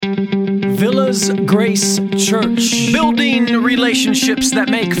Villas Grace Church. Building relationships that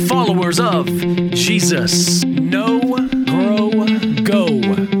make followers of Jesus. Know, grow, go.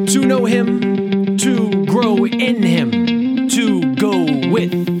 To know Him, to grow in Him, to go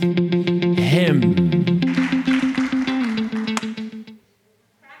with Him.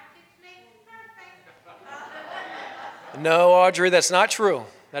 No, Audrey, that's not true.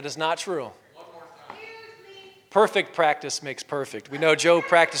 That is not true. Perfect practice makes perfect. We know Joe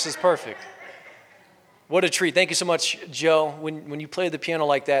practices perfect. What a treat. Thank you so much, Joe. When you play the piano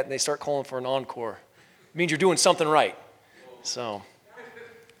like that and they start calling for an encore, it means you're doing something right. So,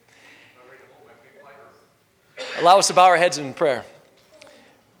 allow us to bow our heads in prayer.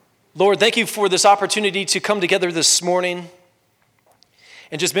 Lord, thank you for this opportunity to come together this morning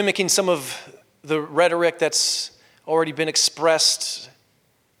and just mimicking some of the rhetoric that's already been expressed.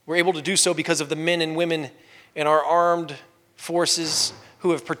 We're able to do so because of the men and women in our armed forces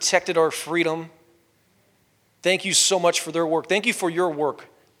who have protected our freedom. Thank you so much for their work. Thank you for your work,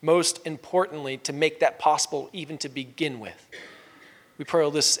 most importantly, to make that possible even to begin with. We pray all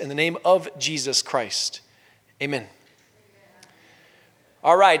this in the name of Jesus Christ. Amen.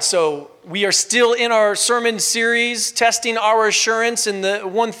 All right, so we are still in our sermon series, testing our assurance, and the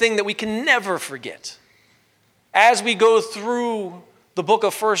one thing that we can never forget as we go through the book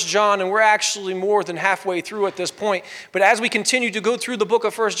of 1 John, and we're actually more than halfway through at this point, but as we continue to go through the book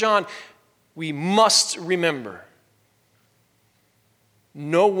of 1 John, we must remember,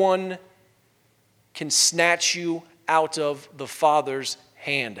 no one can snatch you out of the Father's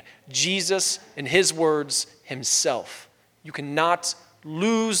hand. Jesus, in His words, Himself. You cannot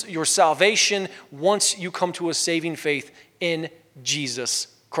lose your salvation once you come to a saving faith in Jesus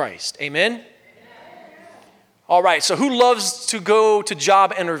Christ. Amen? All right, so who loves to go to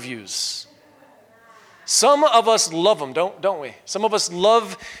job interviews? Some of us love them, don't we? Some of us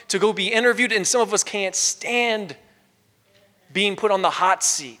love to go be interviewed, and some of us can't stand being put on the hot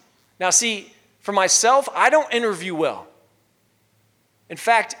seat. Now, see, for myself, I don't interview well. In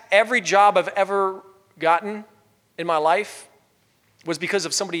fact, every job I've ever gotten in my life was because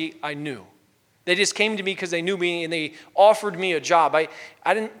of somebody I knew. They just came to me because they knew me and they offered me a job. I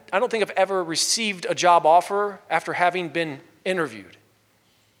don't think I've ever received a job offer after having been interviewed.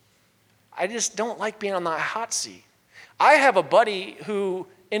 I just don't like being on the hot seat. I have a buddy who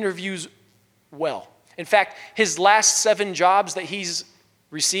interviews well. In fact, his last 7 jobs that he's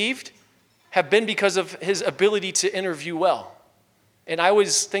received have been because of his ability to interview well. And I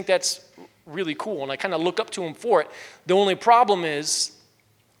always think that's really cool, and I kind of look up to him for it. The only problem is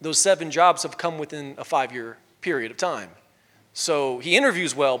those 7 jobs have come within a 5-year period of time. So he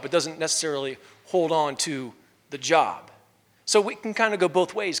interviews well, but doesn't necessarily hold on to the job. So we can kind of go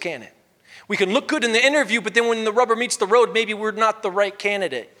both ways, can't it? We can look good in the interview, but then when the rubber meets the road, maybe we're not the right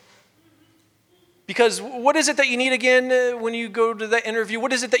candidate. Because what is it that you need again when you go to that interview?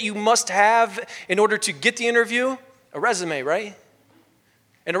 What is it that you must have in order to get the interview? A resume, right?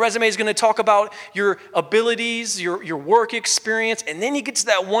 And a resume is going to talk about your abilities, your work experience, and then you get to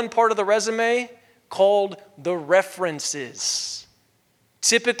that one part of the resume called the references.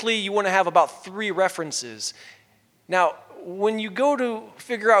 Typically, you want to have about 3 references. Now, when you go to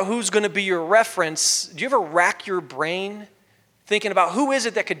figure out who's going to be your reference, do you ever rack your brain thinking about who is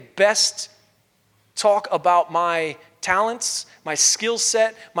it that could best talk about my talents, my skill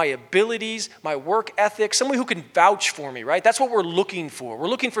set, my abilities, my work ethic, somebody who can vouch for me, right? That's what we're looking for. We're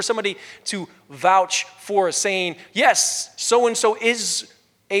looking for somebody to vouch for us, saying, yes, so-and-so is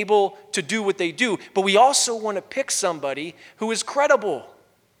able to do what they do. But we also want to pick somebody who is credible.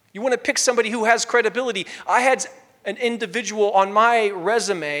 You want to pick somebody who has credibility. I had an individual on my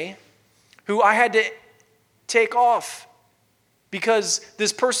resume who I had to take off because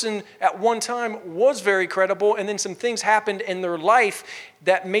this person at one time was very credible, and then some things happened in their life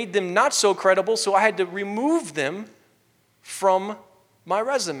that made them not so credible, so I had to remove them from my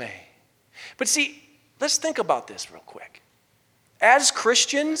resume. But see, let's think about this real quick. As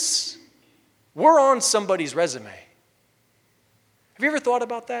Christians, we're on somebody's resume. Have you ever thought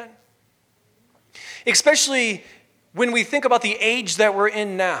about that? Especially when we think about the age that we're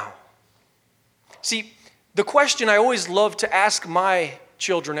in now. See, the question I always love to ask my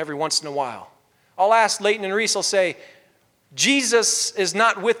children every once in a while, I'll ask Leighton and Reese, I'll say, Jesus is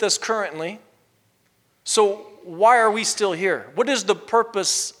not with us currently, so why are we still here? What is the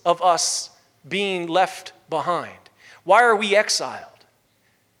purpose of us being left behind? Why are we exiled?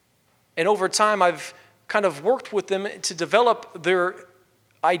 And over time, I've kind of worked with them to develop their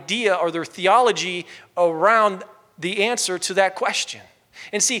idea or their theology around the answer to that question.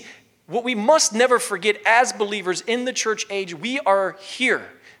 And see, what we must never forget as believers in the church age, we are here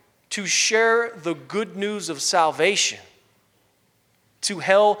to share the good news of salvation to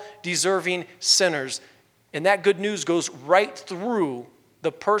hell-deserving sinners. And that good news goes right through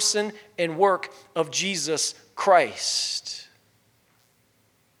the person and work of Jesus Christ.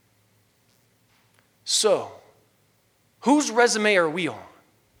 So, whose resume are we on?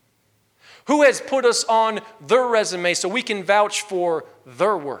 Who has put us on their resume so we can vouch for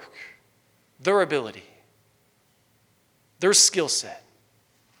their work, their ability, their skill set,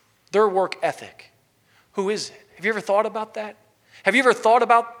 their work ethic? Who is it? Have you ever thought about that? Have you ever thought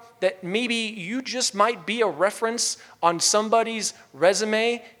about that maybe you just might be a reference on somebody's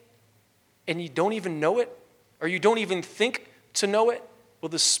resume and you don't even know it, or you don't even think to know it? Well,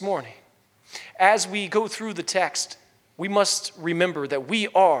 this morning, as we go through the text, we must remember that we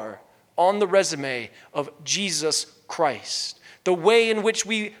are on the resume of Jesus Christ. The way in which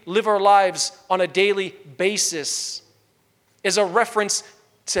we live our lives on a daily basis is a reference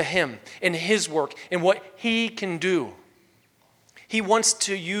to Him and His work and what He can do. He wants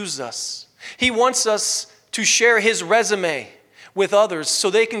to use us. He wants us to share His resume with others so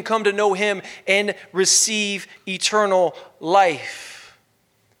they can come to know Him and receive eternal life.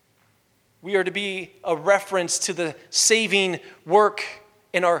 We are to be a reference to the saving work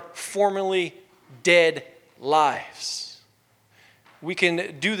in our formerly dead lives. We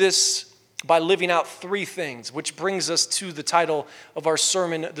can do this by living out three things, which brings us to the title of our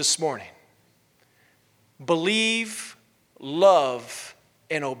sermon this morning. Believe, love,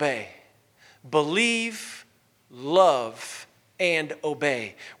 and obey. Believe, love, and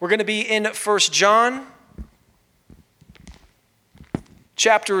obey. We're going to be in 1 John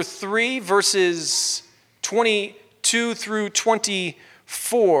chapter 3, verses 22 through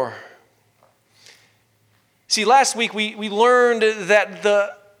 24. See, last week we learned that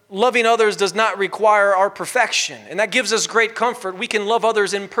the loving others does not require our perfection, and that gives us great comfort. We can love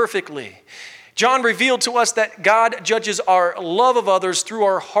others imperfectly. John revealed to us that God judges our love of others through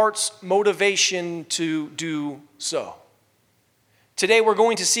our heart's motivation to do so. Today we're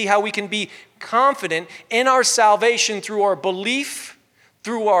going to see how we can be confident in our salvation through our belief,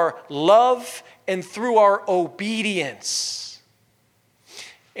 through our love, and through our obedience.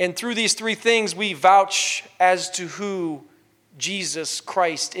 And through these three things, we vouch as to who Jesus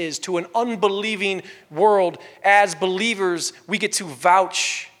Christ is. To an unbelieving world, as believers, we get to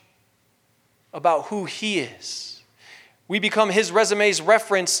vouch about who He is. We become His resume's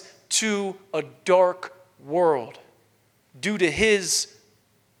reference to a dark world due to His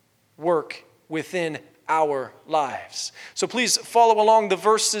work within our lives. So please follow along. The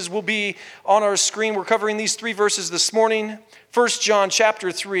verses will be on our screen. We're covering these three verses this morning. 1 John chapter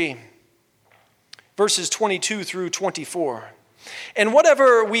 3, verses 22 through 24. And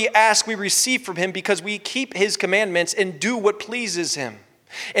whatever we ask, we receive from Him because we keep His commandments and do what pleases Him.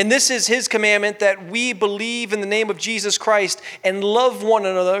 And this is His commandment, that we believe in the name of Jesus Christ and love one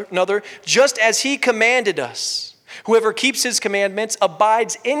another just as He commanded us. Whoever keeps His commandments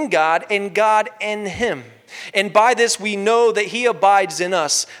abides in God, and God in him. And by this we know that He abides in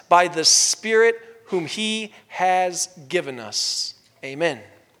us, by the Spirit whom He has given us. Amen.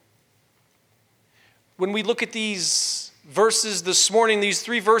 When we look at these verses this morning, these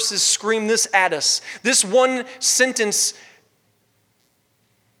three verses scream this at us. This one sentence: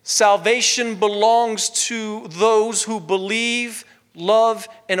 salvation belongs to those who believe, love,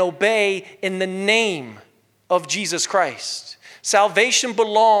 and obey in the name of Jesus Christ. Salvation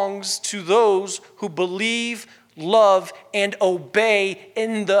belongs to those who believe, love, and obey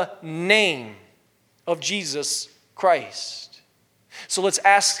in the name of Jesus Christ. So let's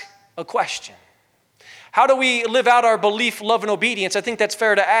ask a question. How do we live out our belief, love, and obedience? I think that's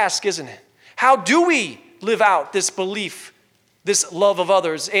fair to ask, isn't it? How do we live out this belief, this love of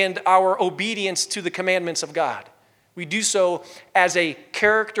others, and our obedience to the commandments of God? We do so as a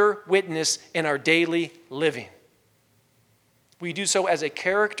character witness in our daily living. We do so as a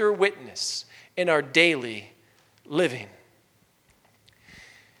character witness in our daily living.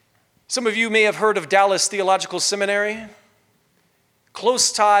 Some of you may have heard of Dallas Theological Seminary.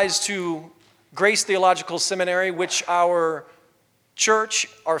 Close ties to Grace Theological Seminary, which our church,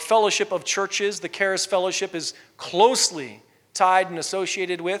 our fellowship of churches, the Charis Fellowship, is closely tied and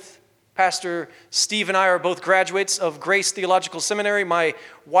associated with. Pastor Steve and I are both graduates of Grace Theological Seminary. My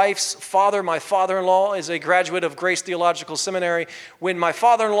wife's father, my father-in-law, is a graduate of Grace Theological Seminary. When my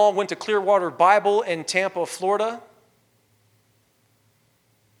father-in-law went to Clearwater Bible in Tampa, Florida,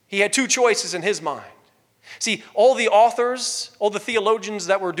 he had two choices in his mind. See, all the authors, all the theologians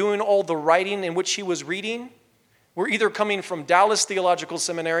that were doing all the writing in which he was reading were either coming from Dallas Theological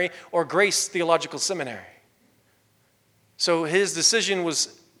Seminary or Grace Theological Seminary. So his decision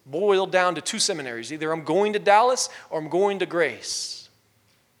was boiled down to two seminaries. Either I'm going to Dallas or I'm going to Grace.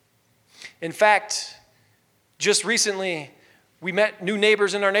 In fact, just recently, we met new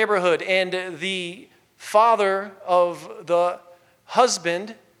neighbors in our neighborhood, and the father of the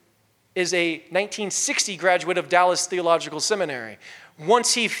husband is a 1960 graduate of Dallas Theological Seminary.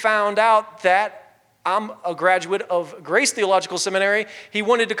 Once he found out that I'm a graduate of Grace Theological Seminary, he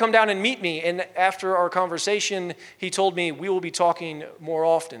wanted to come down and meet me. And after our conversation, he told me we will be talking more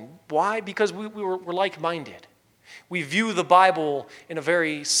often. Why? Because we're like-minded. We view the Bible in a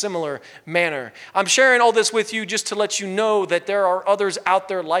very similar manner. I'm sharing all this with you just to let you know that there are others out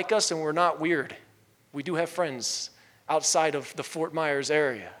there like us, and we're not weird. We do have friends outside of the Fort Myers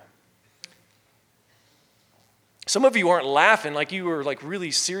area. Some of you aren't laughing like you were like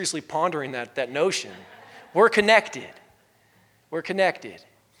really seriously pondering that notion. We're connected. We're connected.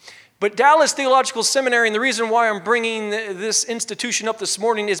 But Dallas Theological Seminary, and the reason why I'm bringing this institution up this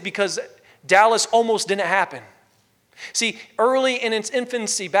morning is because Dallas almost didn't happen. See, early in its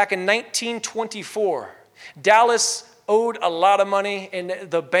infancy, back in 1924, Dallas owed a lot of money,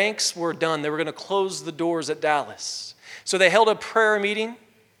 and the banks were done. They were going to close the doors at Dallas. So they held a prayer meeting.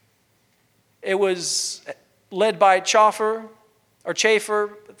 It was led by Chafer, I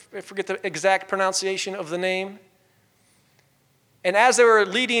forget the exact pronunciation of the name. And as they were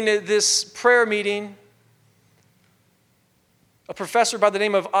leading this prayer meeting, a professor by the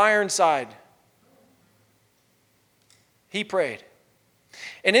name of Ironside, he prayed.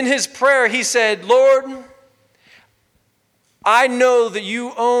 And in his prayer, he said, Lord, I know that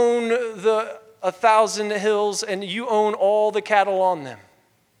you own the 1,000 hills and you own all the cattle on them.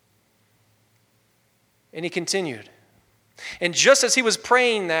 And he continued. And just as he was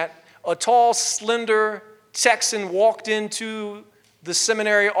praying that, a tall, slender Texan walked into the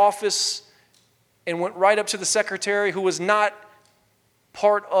seminary office and went right up to the secretary, who was not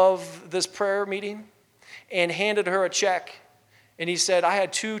part of this prayer meeting, and handed her a check. And he said, I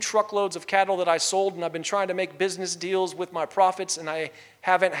had 2 truckloads of cattle that I sold, and I've been trying to make business deals with my profits, and I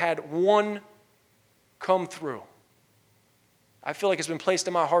haven't had one come through. I feel like it's been placed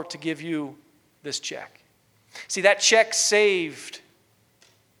in my heart to give you this check. See, that check saved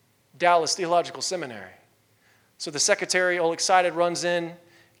Dallas Theological Seminary. So the secretary, all excited, runs in,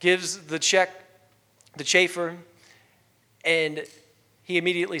 gives the check to Chafer, and he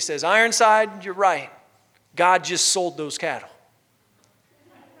immediately says, Ironside, you're right. God just sold those cattle.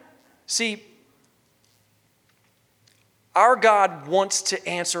 See, our God wants to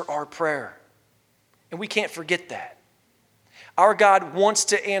answer our prayer, and we can't forget that. Our God wants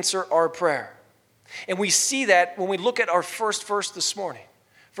to answer our prayer. And we see that when we look at our first verse this morning,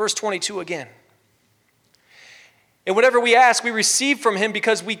 verse 22 again. And whatever we ask, we receive from him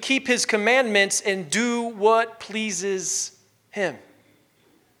because we keep his commandments and do what pleases him.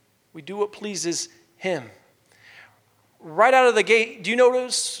 We do what pleases him. Right out of the gate, do you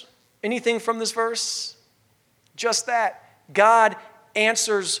notice anything from this verse? Just that. God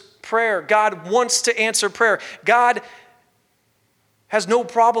answers prayer. God wants to answer prayer. God has no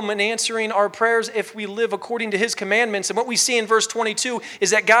problem in answering our prayers if we live according to his commandments. And what we see in verse 22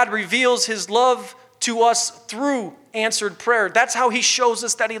 is that God reveals his love to us through answered prayer. That's how he shows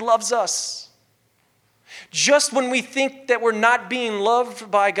us that he loves us. Just when we think that we're not being loved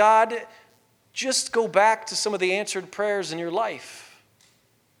by God, just go back to some of the answered prayers in your life.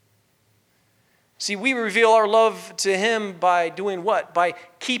 See, we reveal our love to him by doing what? By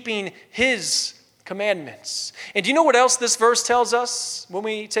keeping his commandments. And do you know what else this verse tells us when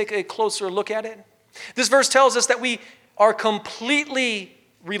we take a closer look at it? This verse tells us that we are completely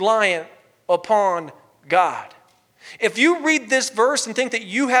reliant upon God. If you read this verse and think that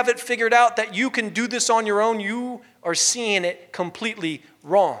you have it figured out, that you can do this on your own, you are seeing it completely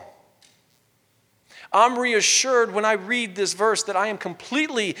wrong. I'm reassured when I read this verse that I am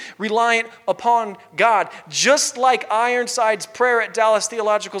completely reliant upon God, just like Ironside's prayer at Dallas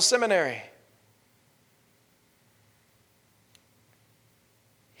Theological Seminary.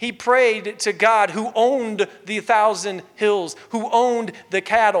 He prayed to God who owned the 1,000 hills, who owned the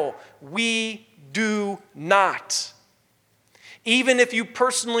cattle. We do not. Even if you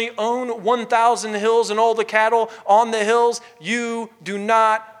personally own 1,000 hills and all the cattle on the hills, you do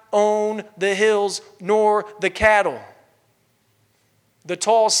not own the hills nor the cattle. The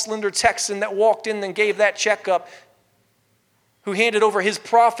tall, slender Texan that walked in and gave that checkup, who handed over his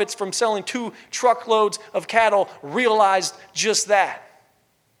profits from selling 2 truckloads of cattle, realized just that.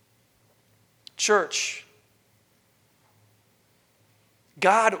 Church,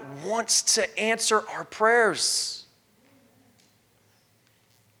 God wants to answer our prayers.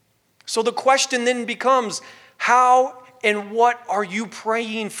 So the question then becomes, how and what are you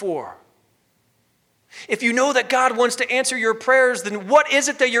praying for? If you know that God wants to answer your prayers, then what is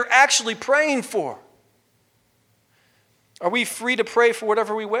it that you're actually praying for? Are we free to pray for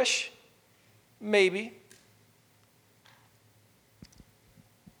whatever we wish? Maybe.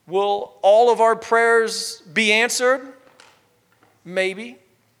 Will all of our prayers be answered? Maybe.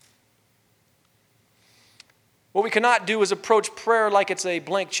 What we cannot do is approach prayer like it's a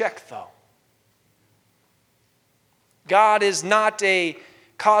blank check, though. God is not a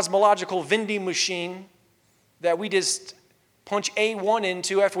cosmological vending machine that we just punch A1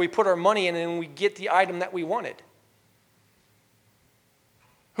 into after we put our money in and we get the item that we wanted.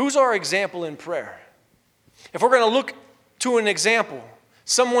 Who's our example in prayer? If we're going to look to an example,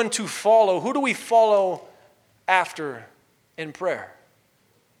 someone to follow, who do we follow after in prayer?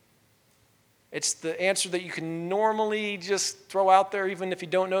 It's the answer that you can normally just throw out there even if you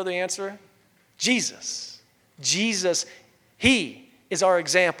don't know the answer. Jesus. Jesus, He is our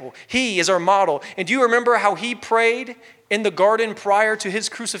example. He is our model. And do you remember how He prayed in the garden prior to His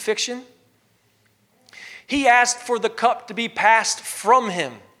crucifixion? He asked for the cup to be passed from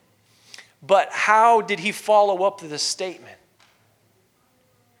Him. But how did He follow up this statement?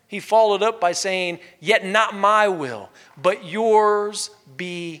 He followed up by saying, "Yet not my will, but yours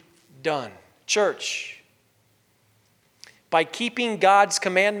be done." Church, by keeping God's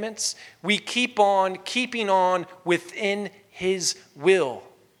commandments, we keep on keeping on within His will.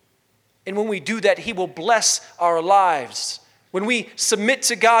 And when we do that, He will bless our lives. When we submit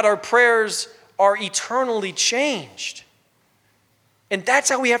to God, our prayers are eternally changed. And that's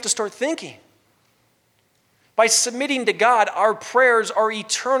how we have to start thinking. By submitting to God, our prayers are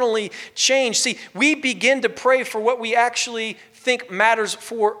eternally changed. See, we begin to pray for what we actually think matters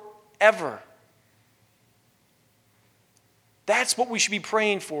forever. That's what we should be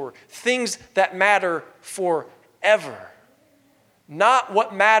praying for. Things that matter forever. Not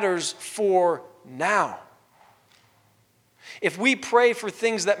what matters for now. If we pray for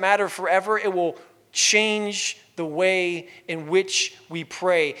things that matter forever, it will change the way in which we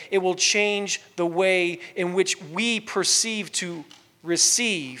pray. It will change the way in which we perceive to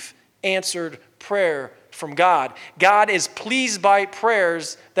receive answered prayer from God. God is pleased by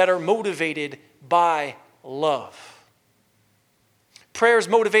prayers that are motivated by love. Prayers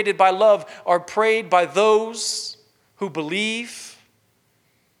motivated by love are prayed by those who believe,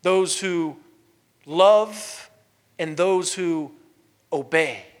 those who love, and those who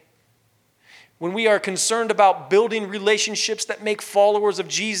obey. When we are concerned about building relationships that make followers of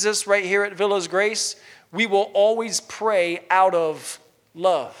Jesus right here at Villas Grace, we will always pray out of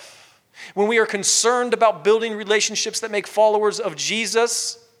love. When we are concerned about building relationships that make followers of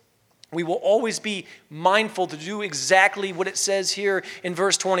Jesus, we will always be mindful to do exactly what it says here in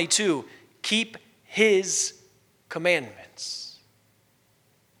verse 22. Keep His commandments.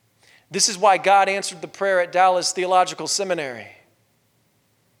 This is why God answered the prayer at Dallas Theological Seminary.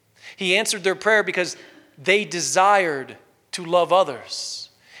 He answered their prayer because they desired to love others.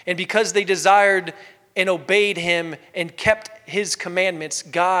 And because they desired and obeyed Him and kept His commandments,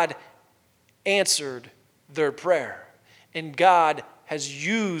 God answered their prayer. And God has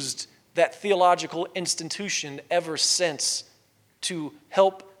used that theological institution ever since to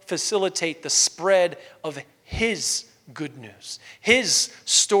help facilitate the spread of His good news, His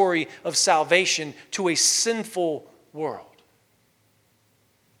story of salvation to a sinful world.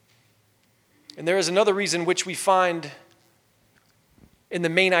 And there is another reason which we find in the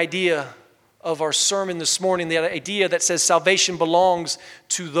main idea of our sermon this morning, the idea that says salvation belongs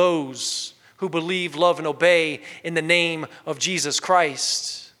to those who believe, love, and obey in the name of Jesus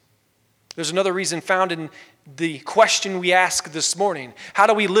Christ. There's another reason found in the question we ask this morning. How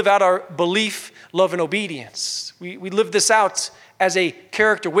do we live out our belief, love, and obedience? We live this out as a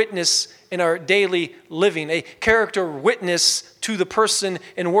character witness in our daily living, a character witness to the person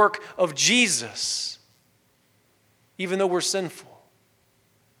and work of Jesus. Even though we're sinful,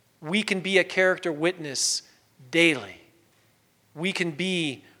 we can be a character witness daily. We can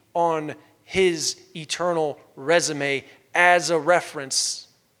be on His eternal resume as a reference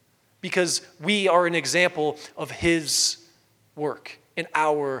because we are an example of His work in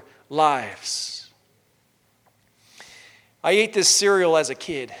our lives. I ate this cereal as a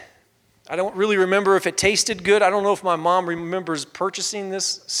kid. I don't really remember if it tasted good. I don't know if my mom remembers purchasing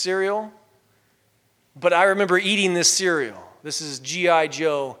this cereal, but I remember eating this cereal. This is G.I.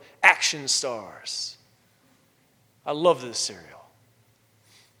 Joe Action Stars. I love this cereal.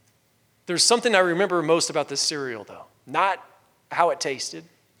 There's something I remember most about this cereal, though. Not how it tasted,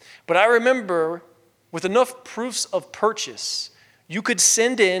 but I remember with enough proofs of purchase, you could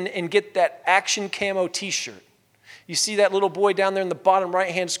send in and get that Action Camo t-shirt. You see that little boy down there in the bottom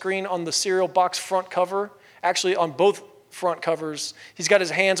right-hand screen on the cereal box front cover? Actually, on both front covers. He's got his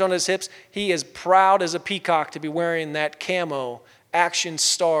hands on his hips. He is proud as a peacock to be wearing that camo Action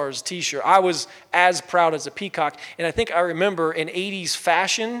Stars t-shirt. I was as proud as a peacock. And I think I remember in 80s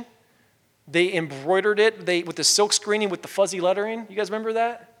fashion, they embroidered it with the silk screening with the fuzzy lettering. You guys remember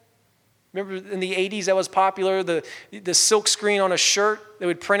that? Remember in the 80s that was popular, the silk screen on a shirt, they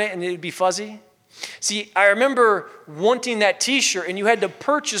would print it and it would be fuzzy? See, I remember wanting that t-shirt, and you had to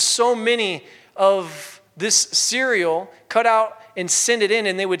purchase so many of this cereal, cut out and send it in,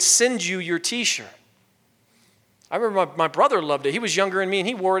 and they would send you your t-shirt. I remember my brother loved it. He was younger than me, and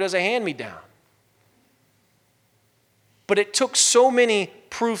he wore it as a hand-me-down. But it took so many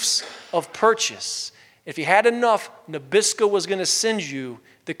proofs of purchase. If you had enough, Nabisco was going to send you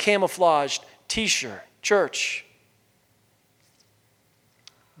the camouflaged t-shirt. Church,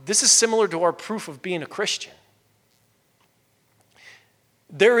 this is similar to our proof of being a Christian.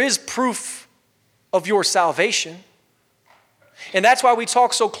 There is proof of your salvation. And that's why we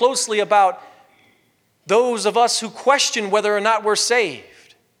talk so closely about those of us who question whether or not we're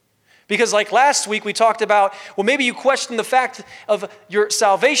saved. Because like last week we talked about, well, maybe you question the fact of your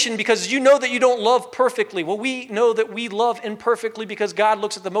salvation because you know that you don't love perfectly. Well, we know that we love imperfectly because God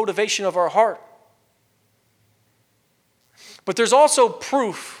looks at the motivation of our heart. But there's also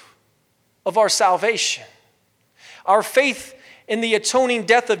proof of our salvation. Our faith in the atoning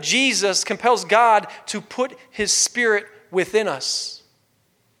death of Jesus compels God to put His Spirit within us.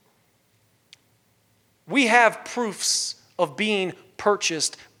 We have proofs of being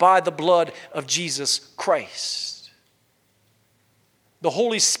purchased by the blood of Jesus Christ. The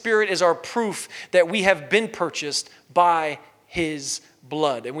Holy Spirit is our proof that we have been purchased by His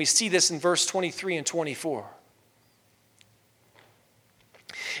blood. And we see this in verse 23 and 24.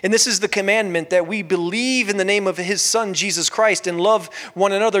 And this is the commandment, that we believe in the name of His Son, Jesus Christ, and love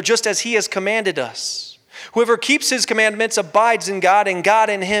one another just as He has commanded us. Whoever keeps His commandments abides in God, and God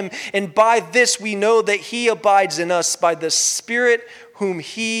in him. And by this we know that He abides in us, by the Spirit whom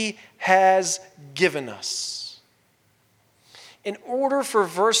He has given us. In order for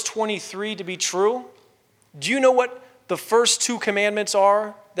verse 23 to be true, do you know what the first two commandments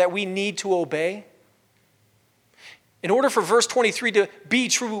are that we need to obey? In order for verse 23 to be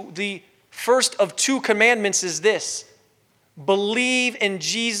true, the first of two commandments is this: believe in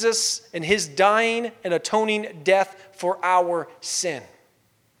Jesus and His dying and atoning death for our sin.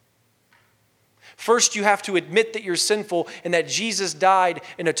 First, you have to admit that you're sinful and that Jesus died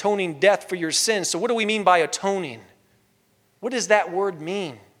an atoning death for your sins. So what do we mean by atoning? What does that word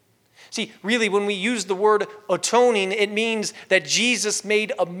mean? See, really, when we use the word atoning, it means that Jesus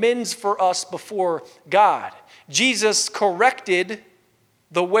made amends for us before God. Jesus corrected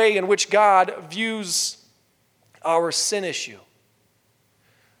the way in which God views our sin issue.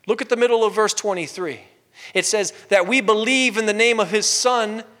 Look at the middle of verse 23. It says that we believe in the name of His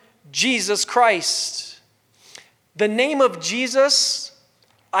Son, Jesus Christ. The name of Jesus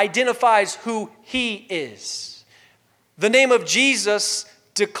identifies who He is. The name of Jesus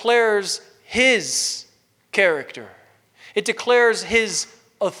declares His character. It declares His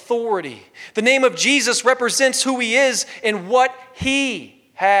authority. The name of Jesus represents who He is and what He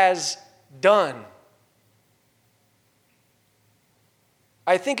has done.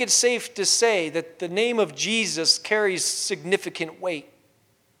 I think it's safe to say that the name of Jesus carries significant weight.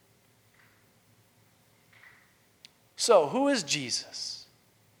 So, who is Jesus?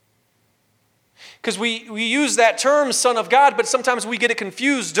 Because we use that term, Son of God, but sometimes we get it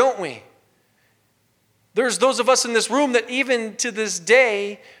confused, don't we? There's those of us in this room that even to this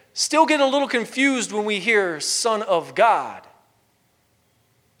day still get a little confused when we hear Son of God.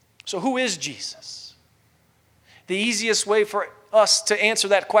 So who is Jesus? The easiest way for us to answer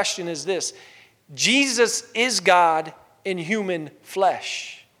that question is this: Jesus is God in human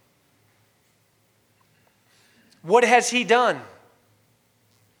flesh. What has He done?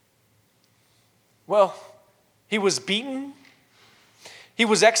 Well, He was beaten, He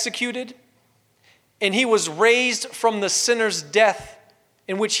was executed, and He was raised from the sinner's death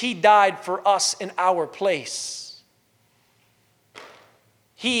in which He died for us in our place.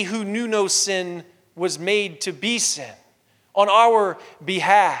 He who knew no sin was made to be sin on our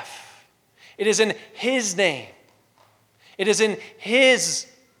behalf. It is in His name. It is in His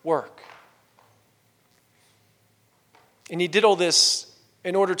work. And He did all this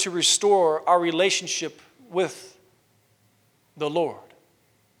in order to restore our relationship with the Lord.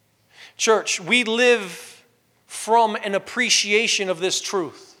 Church, we live from an appreciation of this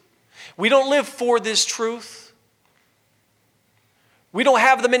truth. We don't live for this truth. We don't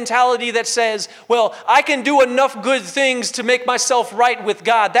have the mentality that says, well, I can do enough good things to make myself right with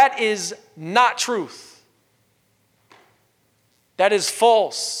God. That is not truth. That is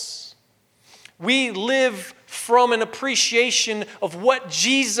false. We live from an appreciation of what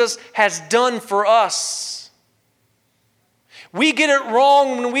Jesus has done for us. We get it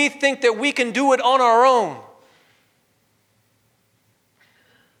wrong when we think that we can do it on our own.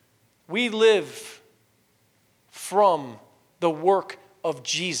 We live from the work of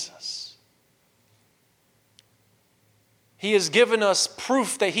Jesus. He has given us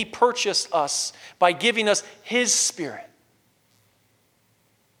proof that He purchased us by giving us His Spirit.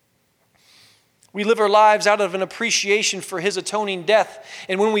 We live our lives out of an appreciation for His atoning death.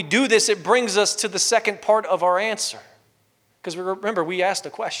 And when we do this, it brings us to the second part of our answer. Because remember, we asked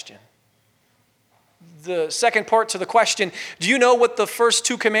a question. The second part to the question, do you know what the first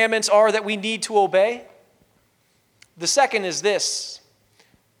two commandments are that we need to obey? The second is this: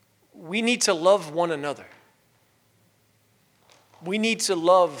 we need to love one another. We need to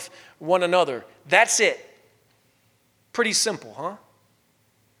love one another. That's it. Pretty simple, huh?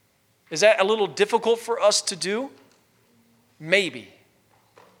 Is that a little difficult for us to do? Maybe.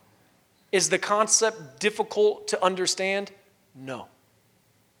 Is the concept difficult to understand? No.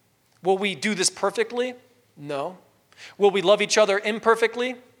 Will we do this perfectly? No. Will we love each other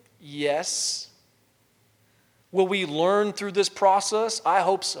imperfectly? Yes. Will we learn through this process? I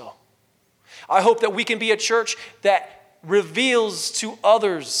hope so. I hope that we can be a church that reveals to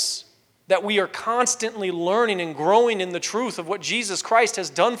others that we are constantly learning and growing in the truth of what Jesus Christ has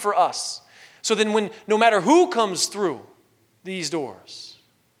done for us. So then no matter who comes through these doors,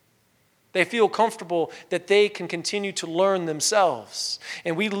 they feel comfortable that they can continue to learn themselves.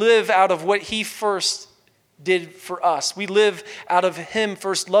 And we live out of what He first did for us. We live out of Him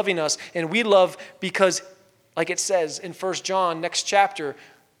first loving us. And we love because, like it says in 1 John, next chapter,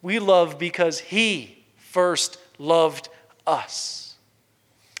 we love because He first loved us.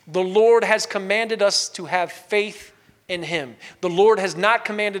 The Lord has commanded us to have faith in Him. The Lord has not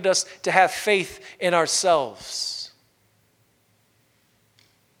commanded us to have faith in ourselves.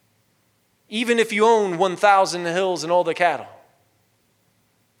 Even if you own 1,000 hills and all the cattle,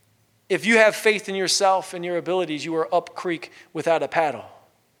 if you have faith in yourself and your abilities, you are up creek without a paddle.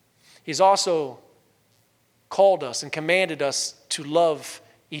 He's also called us and commanded us to love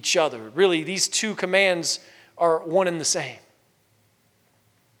each other. Really, these two commands are one and the same.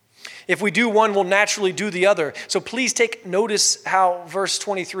 If we do one, we'll naturally do the other. So please take notice how verse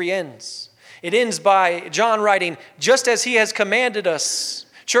 23 ends. It ends by John writing, just as He has commanded us.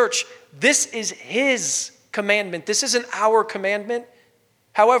 Church, this is His commandment. This isn't our commandment.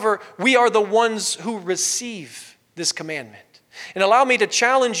 However, we are the ones who receive this commandment. And allow me to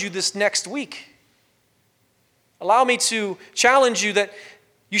challenge you this next week. Allow me to challenge you that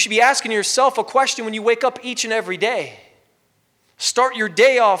you should be asking yourself a question when you wake up each and every day. Start your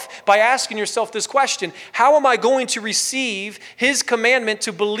day off by asking yourself this question: how am I going to receive His commandment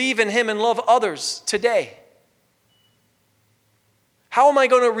to believe in Him and love others today? How am I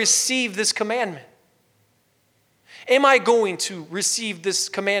going to receive this commandment? Am I going to receive this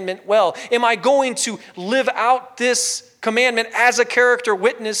commandment well? Am I going to live out this commandment as a character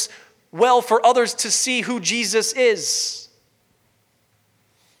witness well for others to see who Jesus is?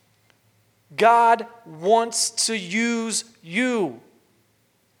 God wants to use you.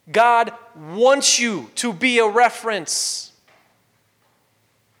 God wants you to be a reference.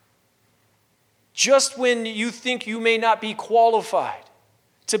 Just when you think you may not be qualified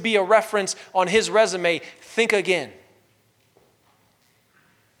to be a reference on His resume, think again.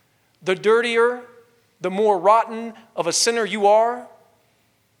 The dirtier, the more rotten of a sinner you are,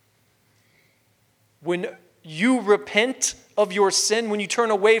 when you repent of your sin, when you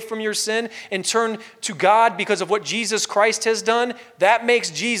turn away from your sin and turn to God because of what Jesus Christ has done, that makes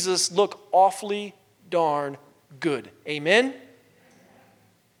Jesus look awfully darn good. Amen?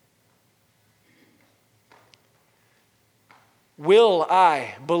 Will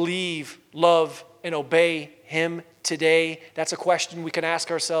I believe, love, and obey Him today? That's a question we can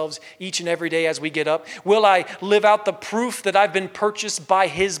ask ourselves each and every day as we get up. Will I live out the proof that I've been purchased by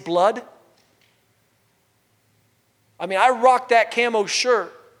His blood? I mean, I rocked that camo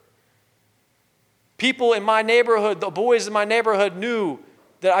shirt. People in my neighborhood, the boys in my neighborhood knew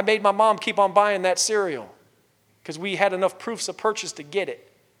that I made my mom keep on buying that cereal because we had enough proofs of purchase to get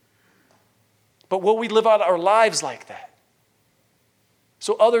it. But will we live out our lives like that?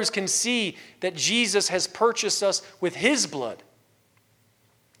 So others can see that Jesus has purchased us with His blood.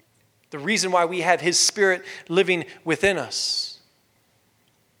 The reason why we have His Spirit living within us.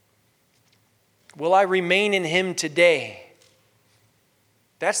 Will I remain in Him today?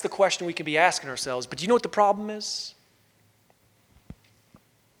 That's the question we can be asking ourselves. But do you know what the problem is?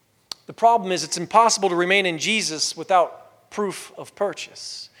 The problem is it's impossible to remain in Jesus without proof of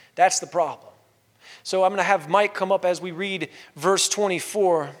purchase. That's the problem. So I'm going to have Mike come up as we read verse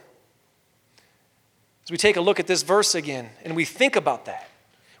 24. As we take a look at this verse again and we think about that.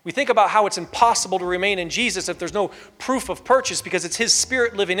 We think about how it's impossible to remain in Jesus if there's no proof of purchase, because it's His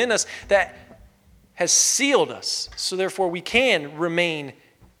Spirit living in us that has sealed us. So therefore we can remain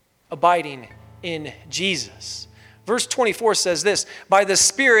abiding in Jesus. Verse 24 says this, by the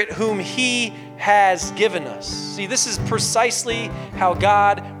Spirit whom He has given us. See, this is precisely how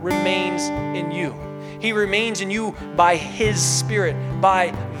God remains in you. He remains in you by His Spirit,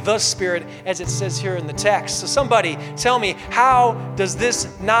 by the Spirit, as it says here in the text. So somebody tell me, how does this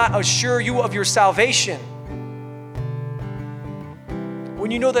not assure you of your salvation? When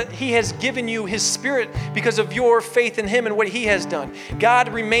you know that He has given you His Spirit because of your faith in Him and what He has done.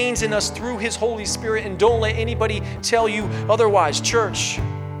 God remains in us through His Holy Spirit, and don't let anybody tell you otherwise. Church,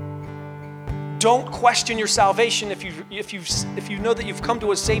 don't question your salvation if you know that you've come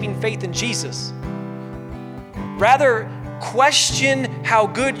to a saving faith in Jesus. Rather, question how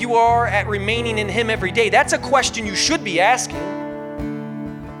good you are at remaining in Him every day. That's a question you should be asking.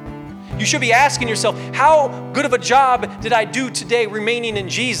 You should be asking yourself, how good of a job did I do today remaining in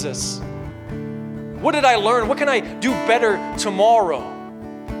Jesus? What did I learn? What can I do better tomorrow?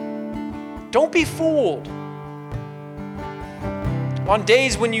 Don't be fooled. On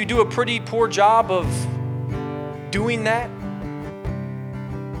days when you do a pretty poor job of doing that,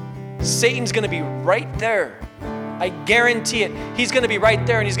 Satan's going to be right there. I guarantee it. He's going to be right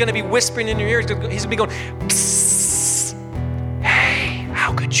there, and he's going to be whispering in your ear. He's going to be going, psst, hey,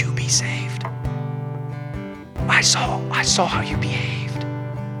 how could you be saved? I saw how you behaved.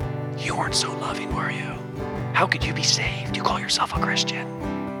 You weren't so loving, were you? How could you be saved? You call yourself a Christian.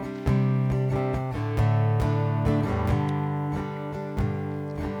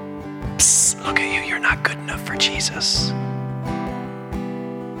 Psst, look at you. You're not good enough for Jesus.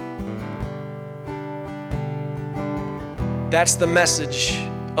 That's the message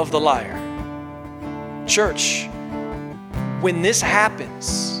of the liar. Church, when this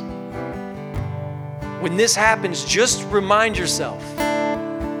happens, just remind yourself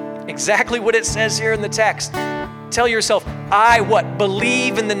exactly what it says here in the text. Tell yourself, I what?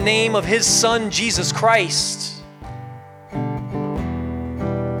 Believe in the name of His Son, Jesus Christ.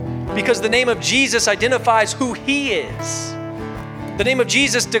 Because the name of Jesus identifies who He is. The name of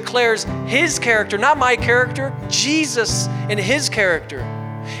Jesus declares His character, not my character, Jesus and His character.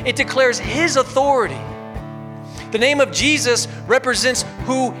 It declares His authority. The name of Jesus represents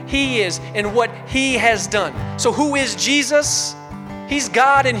who He is and what He has done. So who is Jesus? He's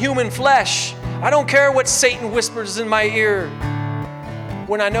God in human flesh. I don't care what Satan whispers in my ear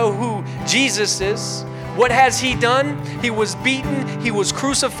when I know who Jesus is. What has He done? He was beaten, He was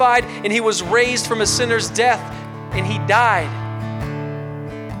crucified, and He was raised from a sinner's death, and He died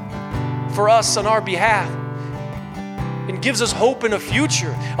for us on our behalf, and gives us hope in a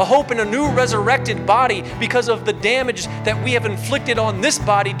future, a hope in a new resurrected body because of the damage that we have inflicted on this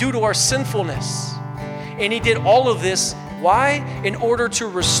body due to our sinfulness. And He did all of this, why? In order to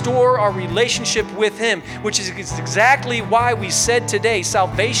restore our relationship with Him, which is exactly why we said today,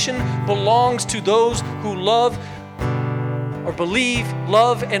 salvation belongs to those who love or believe,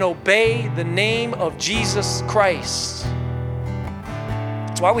 love, and obey the name of Jesus Christ.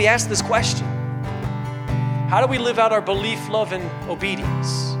 That's why we ask this question. How do we live out our belief, love, and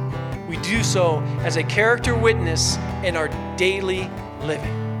obedience? We do so as a character witness in our daily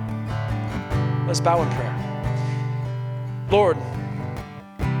living. Let's bow in prayer. Lord,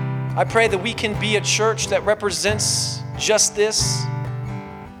 I pray that we can be a church that represents just this.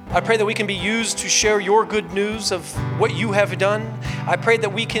 I pray that we can be used to share your good news of what you have done. I pray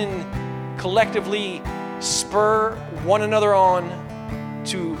that we can collectively spur one another on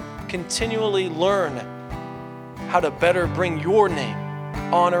to continually learn how to better bring your name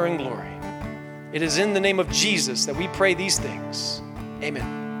honor and glory. It is in the name of Jesus that we pray these things.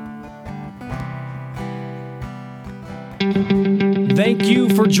 Amen. Thank you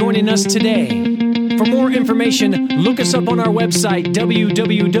for joining us today. For more information, look us up on our website,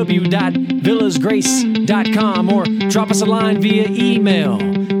 www.villasgrace.com, or drop us a line via email,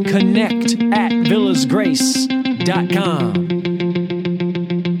 connect@villasgrace.com.